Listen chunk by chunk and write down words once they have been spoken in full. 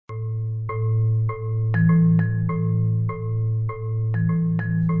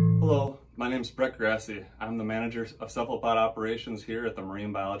My name is Bret Grasse. I'm the manager of cephalopod operations here at the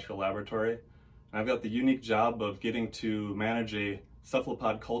Marine Biological Laboratory. And I've got the unique job of getting to manage a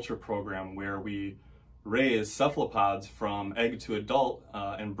cephalopod culture program where we raise cephalopods from egg to adult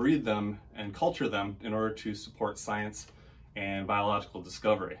and breed them and culture them in order to support science and biological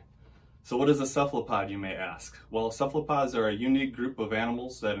discovery. So what is a cephalopod, you may ask? Well, cephalopods are a unique group of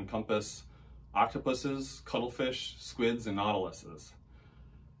animals that encompass octopuses, cuttlefish, squids, and nautiluses.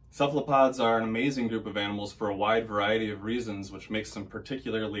 Cephalopods are an amazing group of animals for a wide variety of reasons, which makes them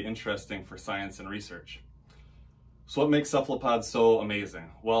particularly interesting for science and research. So what makes cephalopods so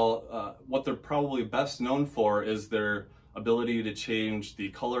amazing? Well, what they're probably best known for is their ability to change the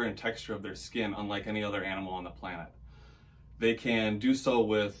color and texture of their skin, unlike any other animal on the planet. They can do so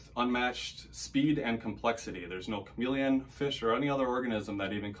with unmatched speed and complexity. There's no chameleon, fish, or any other organism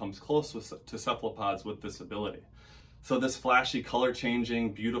that even comes close to cephalopods with this ability. So this flashy,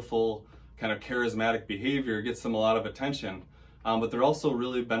 color-changing, beautiful, kind of charismatic behavior gets them a lot of attention, but they're also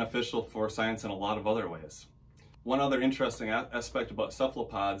really beneficial for science in a lot of other ways. One other interesting aspect about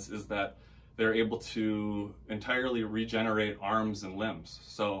cephalopods is that they're able to entirely regenerate arms and limbs.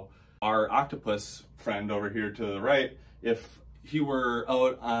 So our octopus friend over here to the right, if he were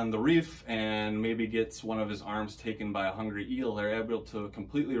out on the reef and maybe gets one of his arms taken by a hungry eel, they're able to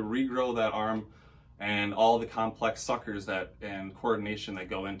completely regrow that arm and all the complex suckers and coordination that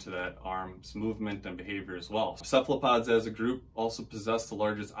go into that arm's movement and behavior as well. Cephalopods as a group also possess the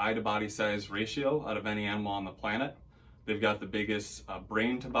largest eye to body size ratio out of any animal on the planet. They've got the biggest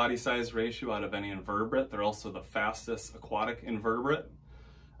brain to body size ratio out of any invertebrate. They're also the fastest aquatic invertebrate.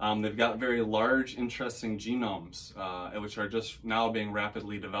 They've got very large, interesting genomes, which are just now being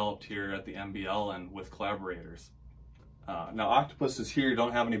rapidly developed here at the MBL and with collaborators. Now, octopuses here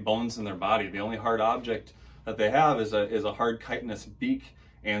don't have any bones in their body. The only hard object that they have is a hard chitinous beak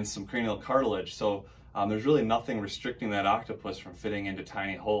and some cranial cartilage. So there's really nothing restricting that octopus from fitting into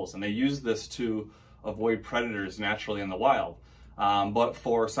tiny holes. And they use this to avoid predators naturally in the wild. But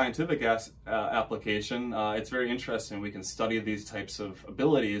for scientific application, it's very interesting. We can study these types of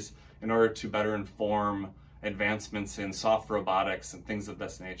abilities in order to better inform advancements in soft robotics and things of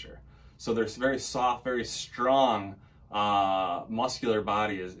this nature. So there's very soft, very strong muscular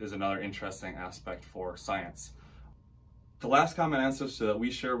body is another interesting aspect for science. The last common ancestor that we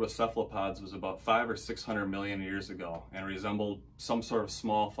shared with cephalopods was about 500 or 600 million years ago and resembled some sort of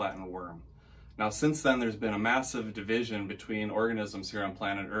small flattened worm. Now, since then, there's been a massive division between organisms here on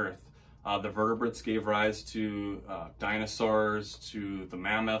planet Earth. The vertebrates gave rise to dinosaurs, to the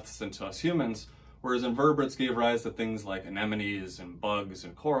mammoths, and to us humans, whereas invertebrates gave rise to things like anemones and bugs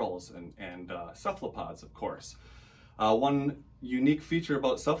and corals and cephalopods, of course. One unique feature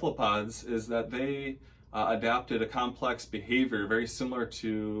about cephalopods is that they adapted a complex behavior very similar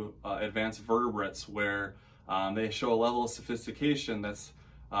to advanced vertebrates, where they show a level of sophistication that's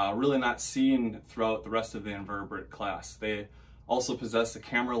really not seen throughout the rest of the invertebrate class. They also possess a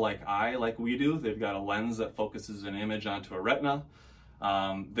camera-like eye like we do. They've got a lens that focuses an image onto a retina.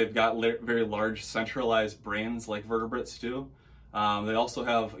 They've got very large centralized brains like vertebrates do. They also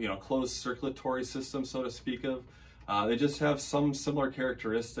have, closed circulatory system, so to speak of. They just have some similar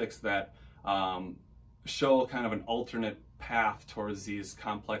characteristics that show kind of an alternate path towards these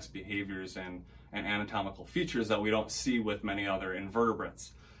complex behaviors and anatomical features that we don't see with many other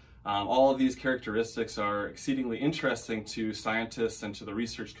invertebrates. All of these characteristics are exceedingly interesting to scientists and to the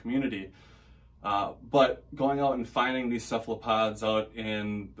research community, but going out and finding these cephalopods out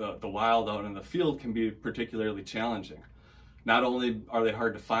in the wild, out in the field, can be particularly challenging. Not only are they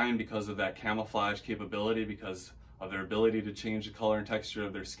hard to find because of that camouflage capability, because of their ability to change the color and texture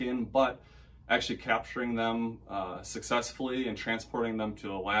of their skin, but actually capturing them successfully and transporting them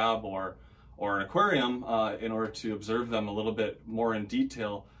to a lab or an aquarium in order to observe them a little bit more in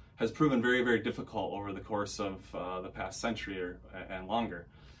detail has proven very, very difficult over the course of the past century and longer.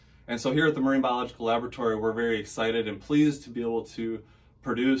 And so here at the Marine Biological Laboratory, we're very excited and pleased to be able to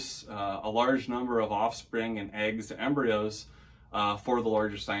produce a large number of offspring and eggs and embryos for the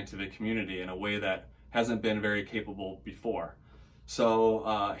larger scientific community in a way that hasn't been very capable before.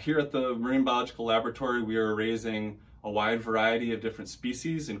 So here at the Marine Biological Laboratory, we are raising a wide variety of different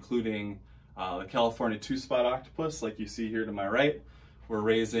species, including the California two-spot octopus, like you see here to my right. We're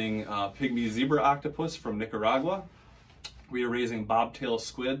raising pygmy zebra octopus from Nicaragua. We are raising bobtail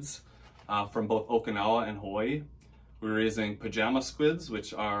squids from both Okinawa and Hawaii. We're raising pajama squids,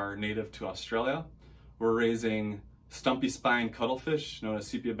 which are native to Australia. We're raising stumpy spine cuttlefish, known as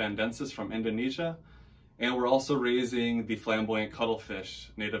Sepia bandensis, from Indonesia. And we're also raising the flamboyant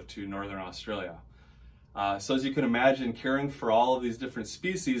cuttlefish native to Northern Australia. So as you can imagine, caring for all of these different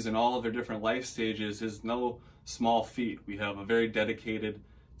species and all of their different life stages is no small feat. We have a very dedicated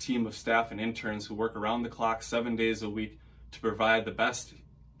team of staff and interns who work around the clock 7 days a week to provide the best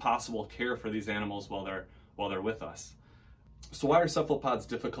possible care for these animals while they're with us. So why are cephalopods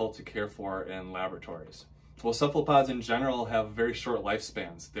difficult to care for in laboratories? Well, cephalopods in general have very short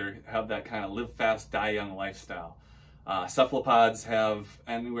lifespans. They have that kind of live fast, die young lifestyle. Cephalopods have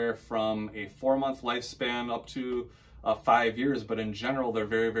anywhere from a 4-month lifespan up to 5 years, but in general, they're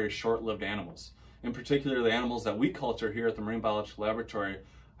very, very short-lived animals. In particular, the animals that we culture here at the Marine Biological Laboratory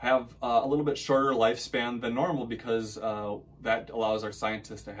have a little bit shorter lifespan than normal because that allows our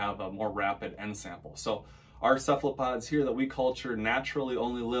scientists to have a more rapid end sample. So our cephalopods here that we culture naturally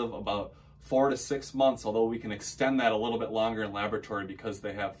only live about 4 to 6 months, although we can extend that a little bit longer in laboratory because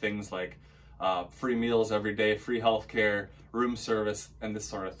they have things like free meals every day, free health care, room service, and this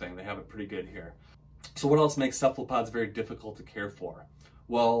sort of thing. They have it pretty good here. So what else makes cephalopods very difficult to care for?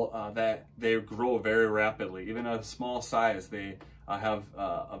 Well, that they grow very rapidly. Even at a small size, they have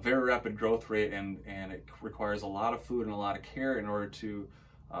a very rapid growth rate, and it requires a lot of food and a lot of care in order to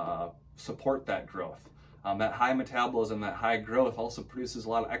support that growth. That high metabolism, that high growth also produces a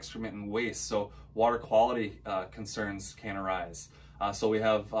lot of excrement and waste, so water quality concerns can arise. So we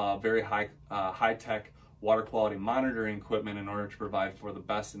have very high-tech water quality monitoring equipment in order to provide for the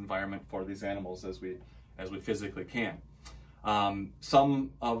best environment for these animals as we physically can.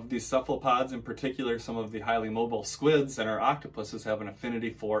 Some of these cephalopods, in particular some of the highly mobile squids and our octopuses, have an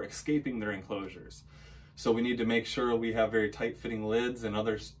affinity for escaping their enclosures. So we need to make sure we have very tight-fitting lids and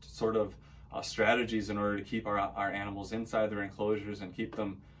other sort of strategies in order to keep our animals inside their enclosures and keep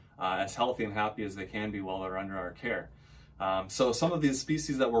them as healthy and happy as they can be while they're under our care. So some of these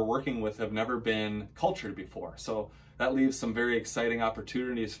species that we're working with have never been cultured before. So that leaves some very exciting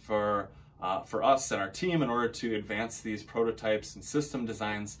opportunities for us and our team in order to advance these prototypes and system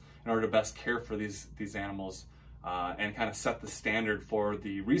designs in order to best care for these animals and kind of set the standard for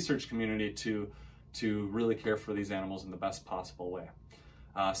the research community to really care for these animals in the best possible way.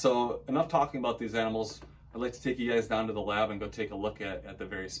 So enough talking about these animals. I'd like to take you guys down to the lab and go take a look at the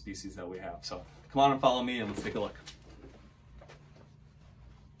various species that we have. So come on and follow me and let's take a look.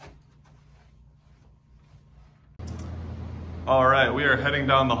 All right, we are heading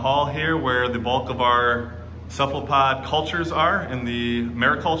down the hall here where the bulk of our cephalopod cultures are in the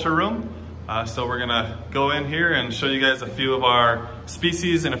mariculture room. So we're gonna go in here and show you guys a few of our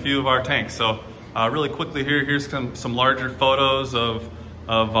species and a few of our tanks. So really quickly here's some larger photos of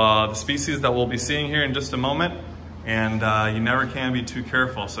the species that we'll be seeing here in just a moment. And you never can be too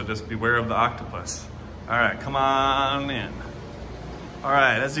careful, so just beware of the octopus. All right, come on in. All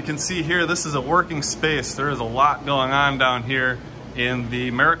right, as you can see here, this is a working space. There is a lot going on down here in the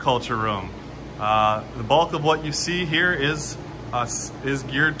mariculture room. The bulk of what you see here is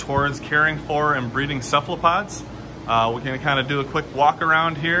geared towards caring for and breeding cephalopods. We're gonna kind of do a quick walk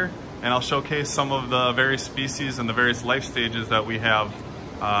around here, and I'll showcase some of the various species and the various life stages that we have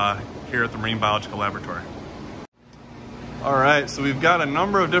here at the Marine Biological Laboratory. All right, so we've got a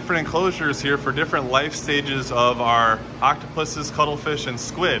number of different enclosures here for different life stages of our octopuses, cuttlefish, and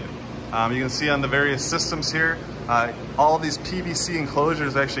squid. You can see on the various systems here, all of these PVC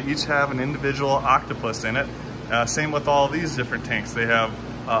enclosures actually each have an individual octopus in it. Same with all these different tanks. They have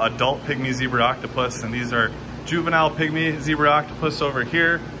adult pygmy zebra octopus, and these are juvenile pygmy zebra octopus over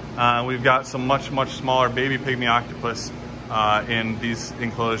here. We've got some much smaller baby pygmy octopus in these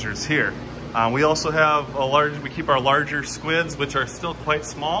enclosures here. We also have we keep our larger squids, which are still quite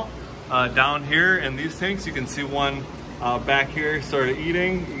small, down here in these tanks. You can see one back here sort of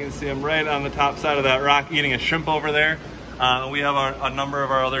eating. You can see him right on the top side of that rock eating a shrimp over there. We have a number of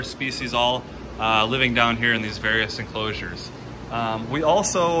our other species all living down here in these various enclosures. We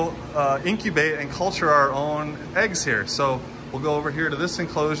also incubate and culture our own eggs here. So we'll go over here to this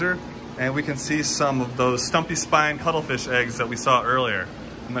enclosure and we can see some of those stumpy spine cuttlefish eggs that we saw earlier.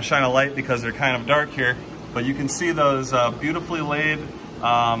 I'm gonna shine a light because they're kind of dark here, but you can see those beautifully laid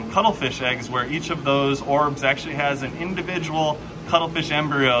cuttlefish eggs where each of those orbs actually has an individual cuttlefish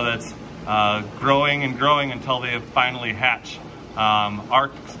embryo that's growing and growing until they finally hatch.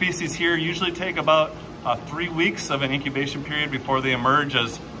 Our species here usually take about 3 weeks of an incubation period before they emerge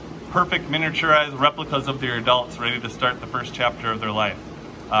as perfect miniaturized replicas of their adults ready to start the first chapter of their life.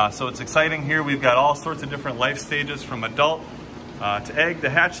 So it's exciting here. We've got all sorts of different life stages from adult to egg to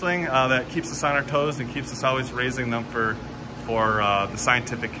hatchling that keeps us on our toes and keeps us always raising them for the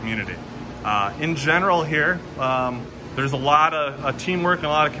scientific community. In general here, there's a lot of teamwork and a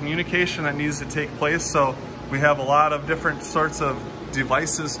lot of communication that needs to take place, so we have a lot of different sorts of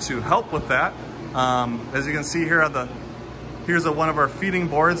devices to help with that. As you can see here, here's one of our feeding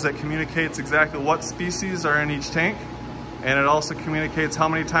boards that communicates exactly what species are in each tank. And it also communicates how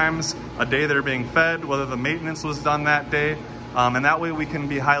many times a day they're being fed, whether the maintenance was done that day. And that way we can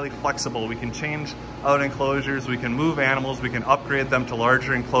be highly flexible. We can change out enclosures, we can move animals, we can upgrade them to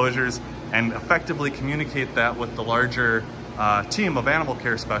larger enclosures, and effectively communicate that with the larger team of animal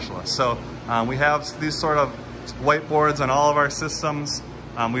care specialists. So we have these sort of whiteboards on all of our systems.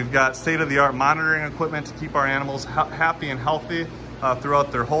 We've got state-of-the-art monitoring equipment to keep our animals happy and healthy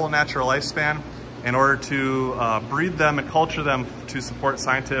throughout their whole natural lifespan in order to breed them and culture them to support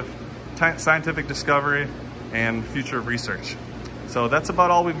scientific discovery and future research. So that's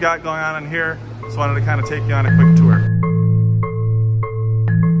about all we've got going on in here. Just wanted to kind of take you on a quick tour.